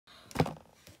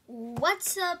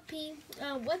What's up,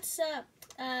 what's up?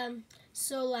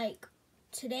 So like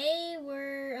today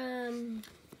we're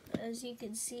as you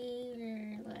can see,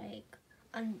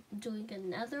 I'm doing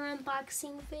another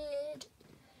unboxing vid.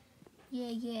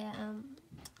 Yeah,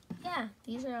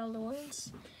 these are all the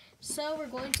ones. So we're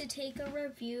going to take a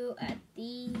review at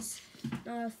these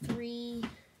 3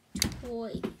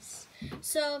 toys.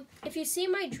 So if you see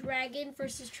my dragon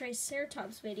versus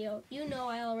triceratops video, you know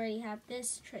I already have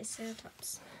this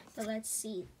triceratops. But let's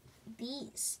see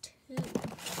these two.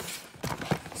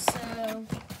 So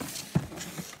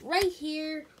right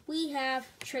here we have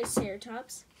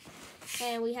triceratops,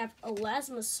 and we have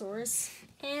Elasmosaurus,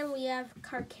 and we have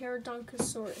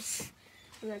Carcharodontosaurus.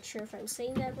 I'm not sure if I'm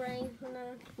saying that right or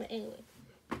not, but anyway.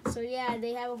 So yeah,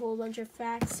 they have a whole bunch of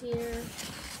facts here.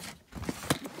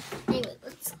 Anyway,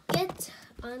 let's get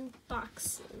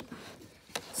unboxing.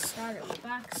 Start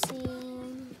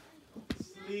unboxing.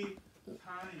 Sleep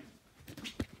time.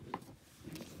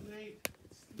 Sleep time.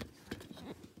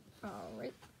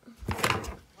 Alright.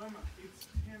 Mama, it's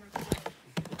 10 o'clock.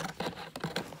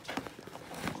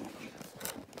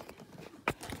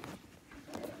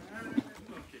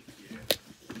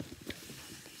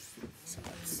 So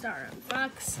let's start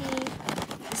unboxing.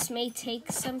 This may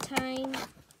take some time.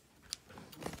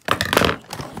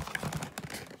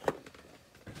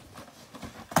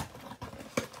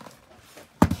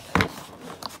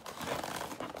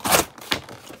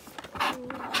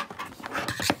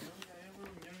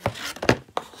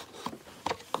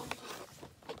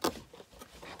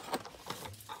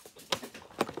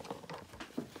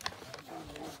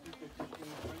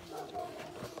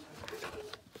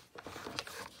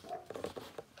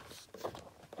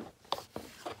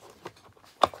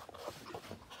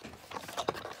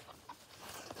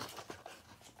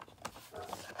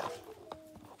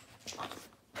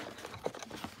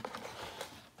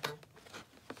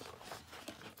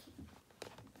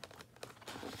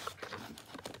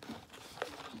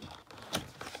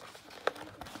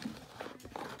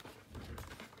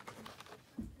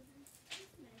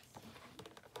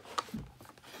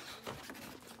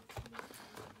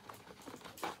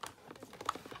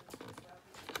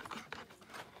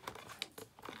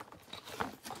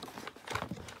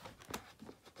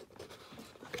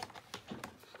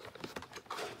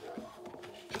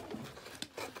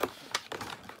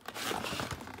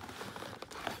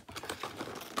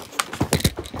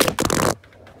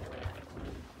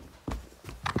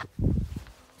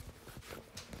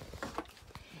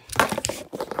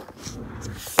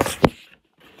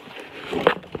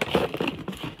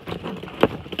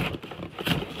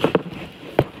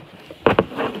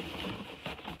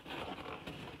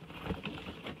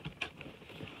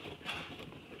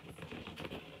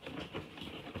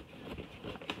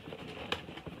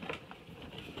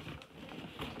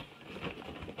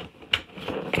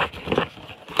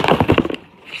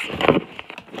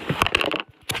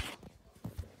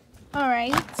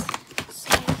 Alright,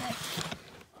 so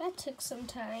that took some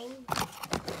time.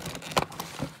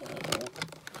 Okay.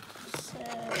 So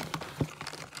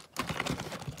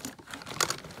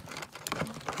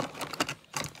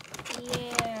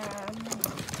yeah,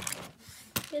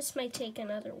 this might take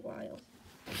another while.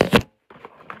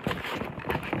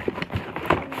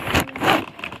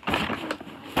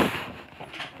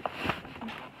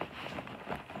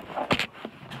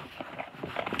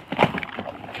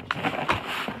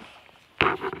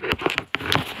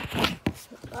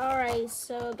 Alright,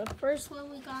 so the first one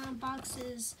we got unboxed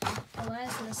is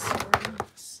Dinosaur.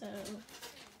 So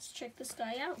let's check this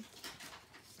guy out.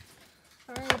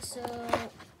 Alright, so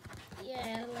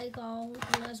yeah, like all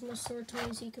Elasmosaur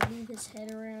toys, you can move his head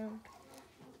around.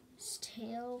 His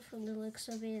tail, from the looks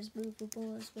of it, is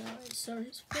movable as well, and so are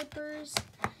his flippers.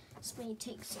 This may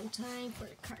take some time for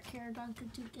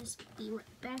Carcharodontosaurus to be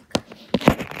right back.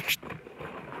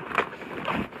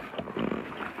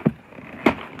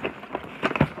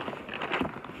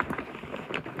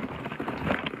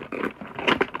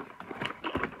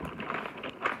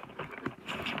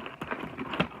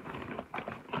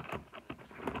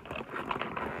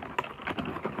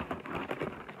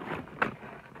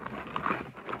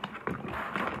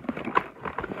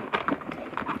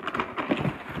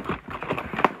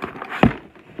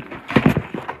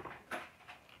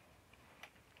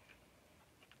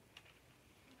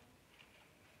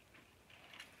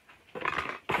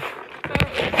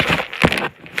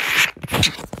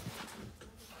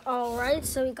 Alright,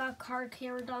 so we got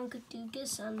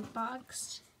Carcharodontosaurus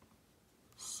unboxed.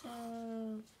 So,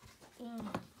 yeah.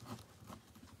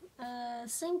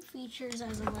 Same features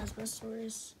as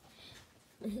Elasmosaurus.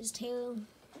 His tail,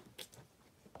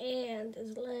 and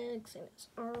his legs, and his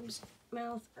arms,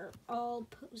 mouth are all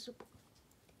posable.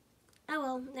 Oh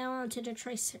well, now on to the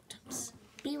Triceratops.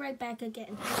 Be right back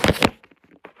again.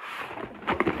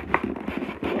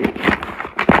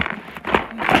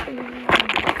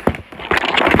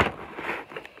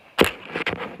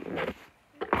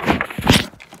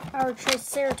 Our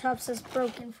Triceratops is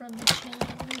broken from the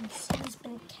chains. He's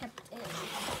been kept in.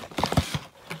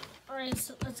 Alright,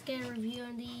 so let's get a review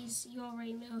on these. You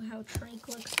already know how Trank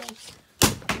looks like.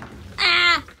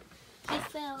 Ah! He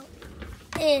fell.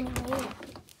 Anyway,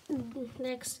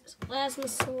 next is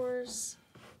Dinosaurs.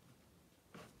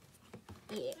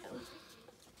 Yeah.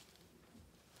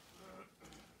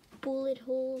 Bullet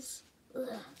holes. Ugh.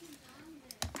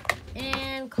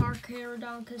 And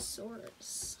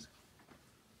Carcharodontosaurus.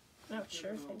 Not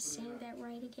sure if I'm saying that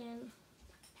right again.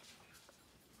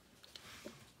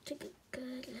 Take a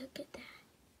good look at that.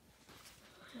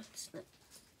 That's not.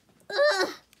 Ugh!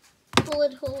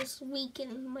 Bullet holes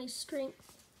weaken my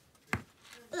strength.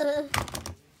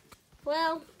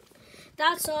 Well,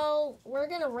 that's all. We're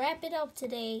gonna wrap it up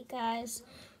today, guys.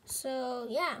 So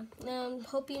yeah,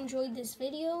 hope you enjoyed this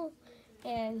video,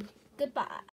 and goodbye.